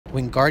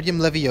Wingardium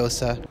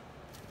Leviosa.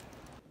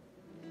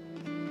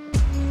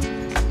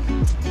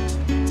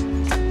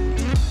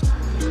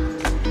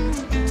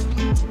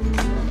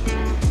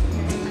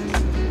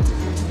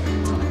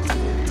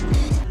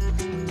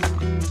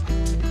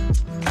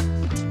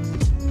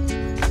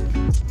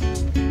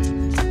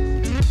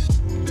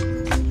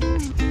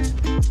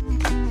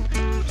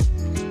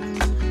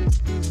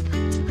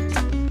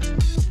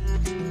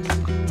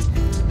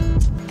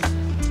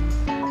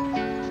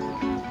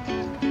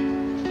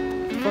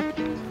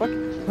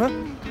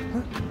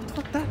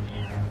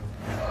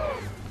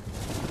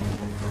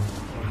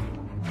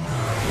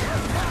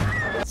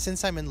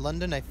 Since I'm in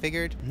London, I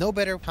figured no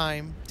better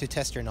time to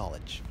test your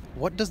knowledge.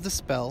 What does the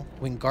spell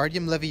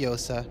Wingardium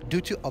Leviosa do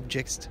to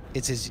objects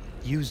it is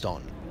used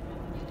on?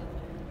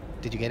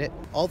 Did you get it?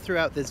 All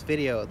throughout this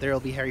video, there will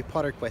be Harry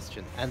Potter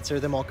questions. Answer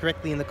them all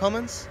correctly in the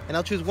comments, and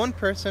I'll choose one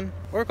person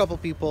or a couple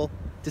people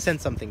to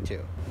send something to.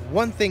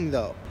 One thing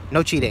though,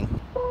 no cheating.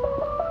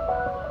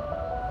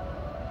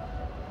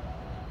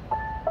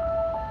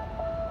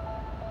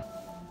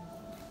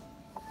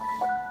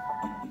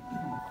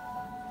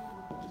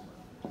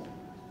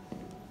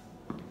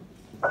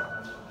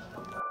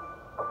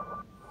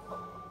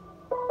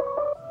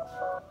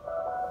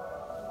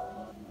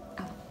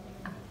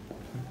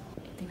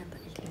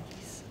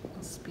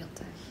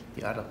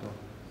 Ja, dat nog.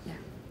 Ja.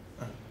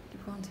 Ik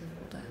heb gewoon het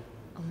gevoel dat,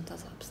 omdat dat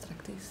zo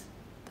abstract is,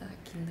 dat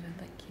kinderen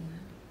dat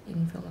kunnen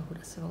invullen hoe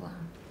dat ze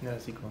willen. Ja,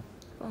 dat zie ik wel.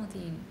 Gewoon dat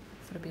die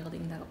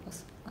verbeelding daarop los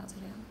laten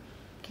gaan.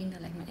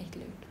 Kinderen lijkt me echt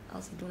leuk.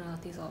 Als die doen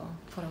dat die zo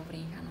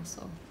vooroverheen gaan of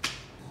zo.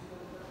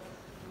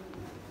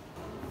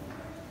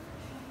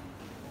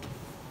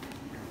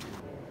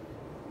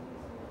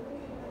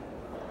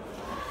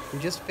 We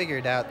just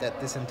figured out that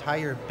this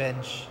entire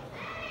bench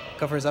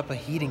covers up a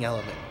heating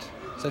element.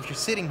 So if you're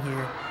sitting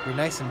here, you're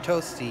nice and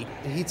toasty,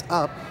 it heats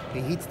up,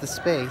 it heats the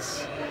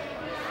space.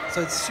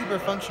 So it's super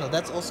functional.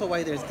 That's also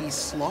why there's these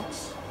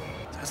slots.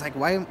 So I was like,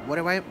 why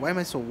am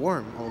I so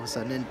warm all of a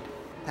sudden? And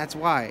that's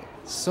why.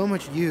 So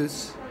much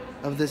use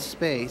of this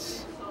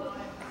space.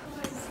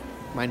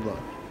 Mind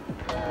blown.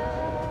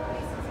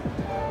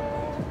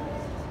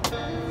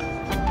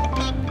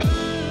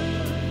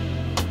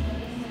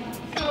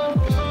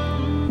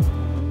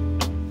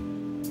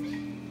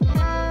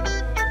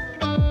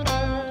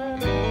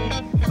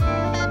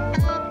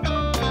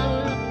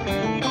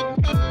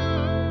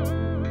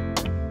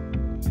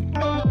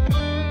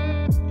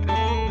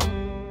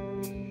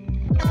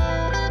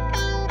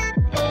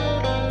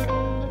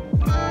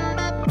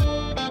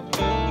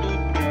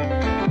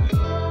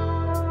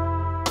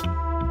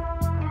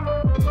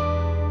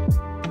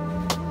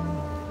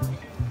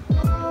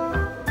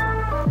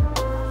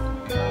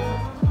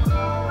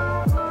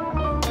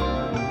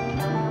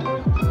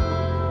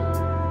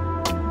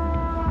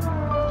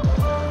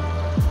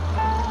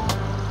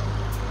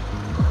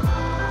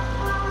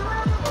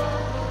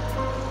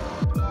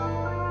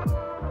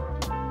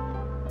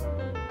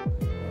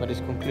 Wat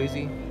is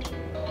conclusie?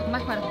 Het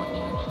mag, maar het mag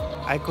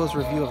niet. Aiko's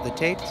review of the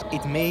Tate.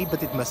 It may,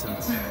 but it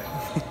mustn't.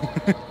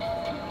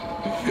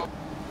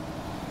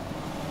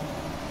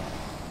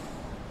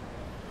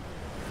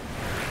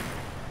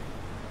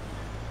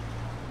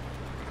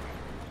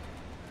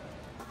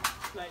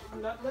 Like,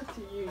 not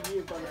to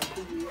you, but like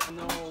to you, I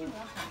know.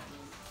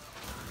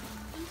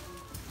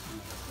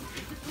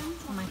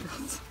 Oh my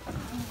god.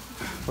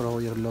 For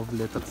all your love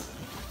letters.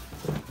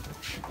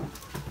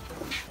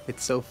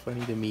 It's so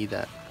funny to me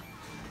that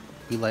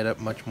we light up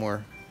much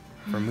more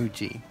for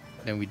MUJI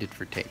than we did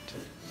for Tate.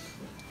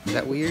 Is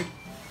that weird?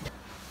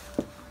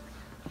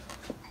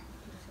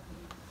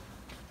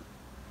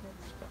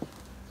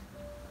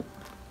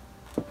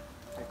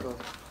 Ik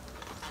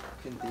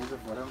vind deze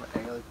vorm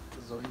eigenlijk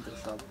zo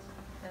interessant.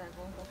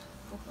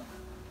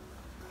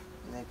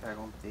 Nee, ik ga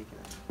gewoon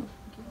tekenen.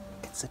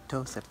 It's a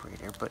toe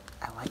separator, but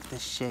I like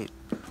this shape.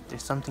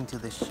 There's something to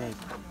this shape.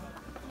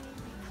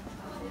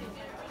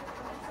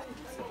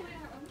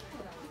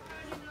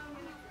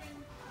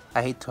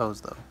 I hate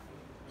toes though.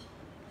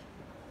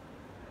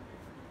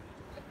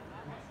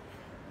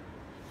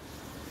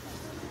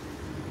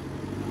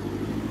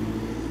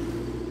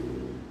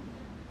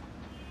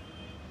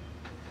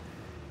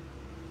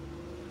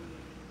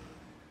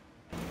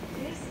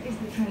 This is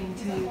the train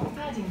to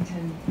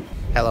Paddington.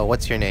 Hello,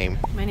 what's your name?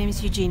 My name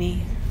is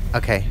Eugenie.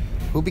 Okay.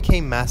 Who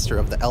became master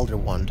of the Elder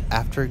Wand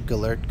after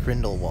Gellert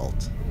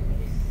Grindelwald?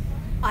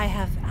 I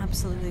have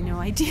absolutely no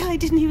idea. I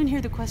didn't even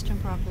hear the question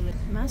properly.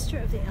 Master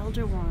of the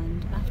Elder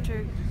Wand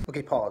after...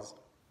 Okay, pause.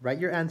 Write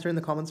your answer in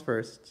the comments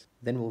first,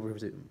 then we'll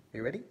resume. Are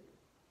you ready?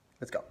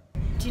 Let's go.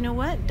 Do you know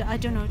what? I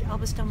don't know.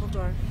 Albus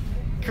Dumbledore.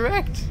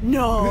 Correct!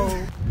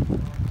 No!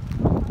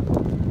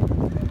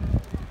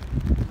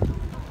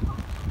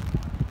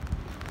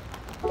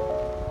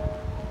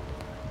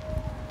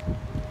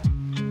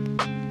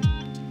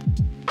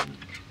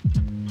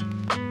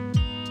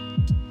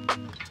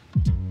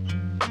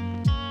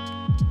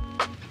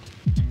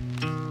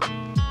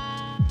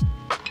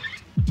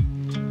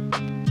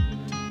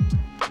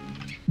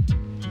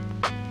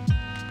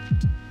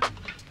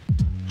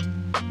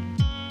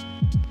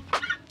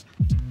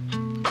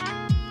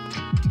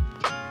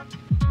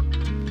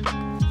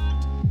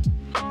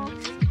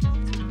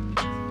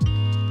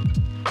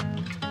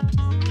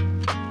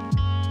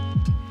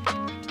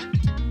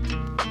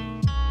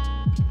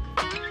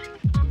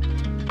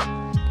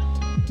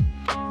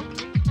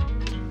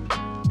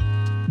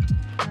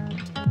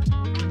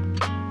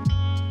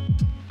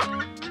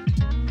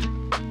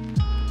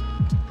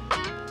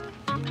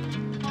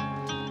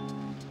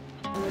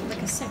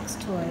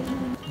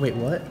 Wait,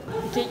 what?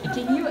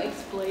 Can you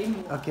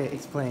explain? Okay,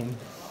 explain.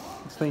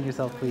 Explain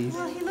yourself, please.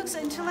 Well, he looks,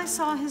 until I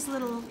saw his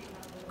little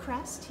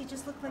crest, he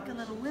just looked like a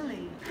little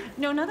willy.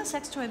 No, not a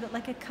sex toy, but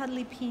like a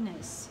cuddly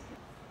penis.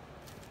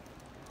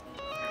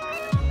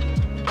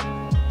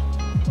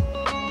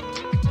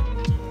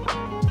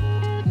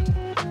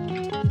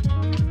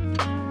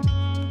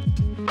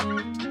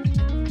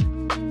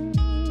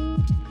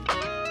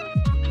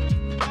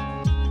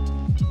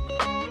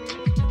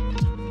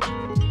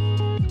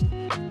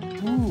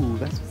 Ooh,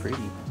 that's pretty.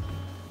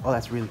 Oh,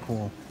 that's really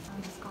cool.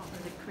 It's called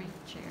the crate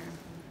chair.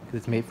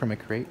 It's made from a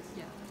crate?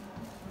 Yeah.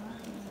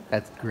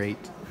 That's great.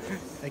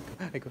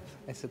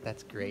 I said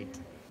that's great.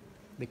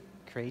 The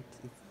crate?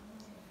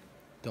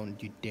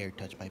 Don't you dare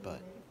touch my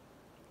butt.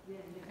 I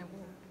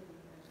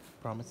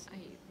won't. Promise? I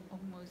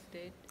almost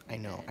did. I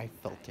know, I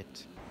felt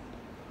it.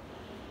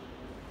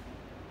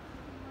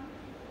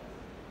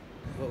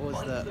 What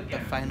was the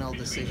final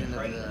decision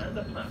of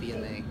the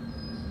VMA?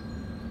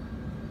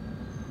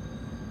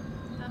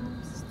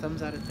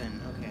 Thumbs out of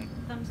 10, okay.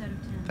 Thumbs out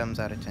of 10. Thumbs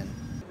out of 10.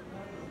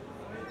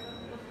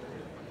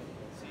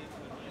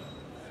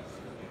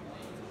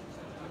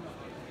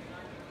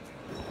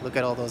 Look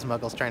at all those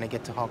muggles trying to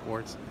get to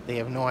Hogwarts. They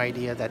have no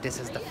idea that this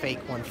is the fake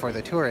one for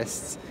the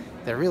tourists.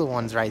 The real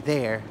one's right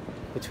there,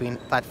 between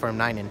platform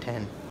 9 and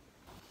 10.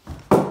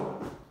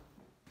 I'm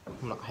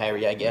not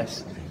Harry, I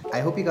guess. I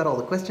hope you got all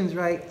the questions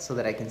right so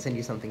that I can send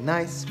you something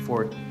nice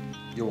for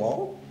your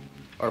wall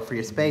or for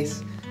your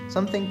space.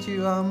 Something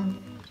to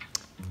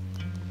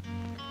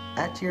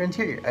add to your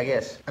interior, I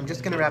guess. I'm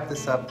just gonna wrap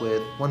this up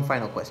with one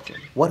final question.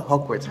 What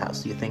Hogwarts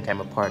house do you think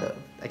I'm a part of?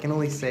 I can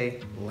only say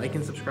like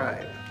and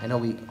subscribe. I know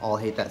we all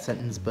hate that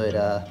sentence, but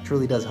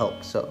truly does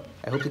help. So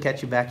I hope to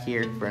catch you back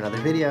here for another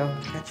video.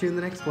 Catch you in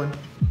the next one.